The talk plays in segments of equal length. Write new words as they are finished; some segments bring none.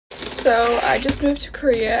So I just moved to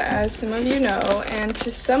Korea, as some of you know, and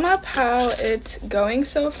to sum up how it's going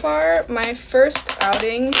so far, my first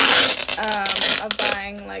outing of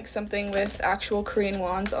buying like something with actual Korean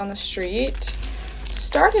wons on the street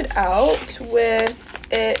started out with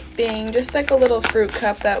it being just like a little fruit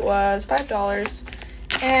cup that was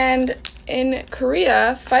 $5. And in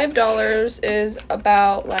Korea, $5 is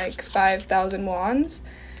about like 5,000 wons.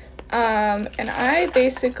 And I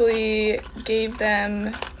basically gave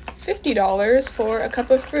them $50 for a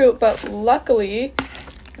cup of fruit, but luckily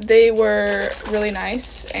they were really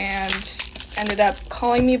nice and ended up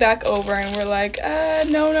calling me back over and were like,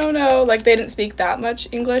 no, like they didn't speak that much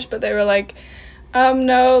English, but they were like,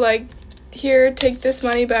 no, like, here, take this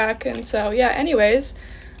money back. And so yeah, anyways,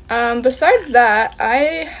 besides that,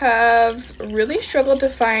 I have really struggled to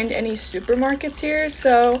find any supermarkets here,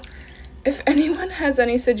 so if anyone has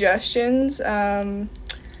any suggestions,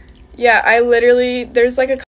 yeah, there's like a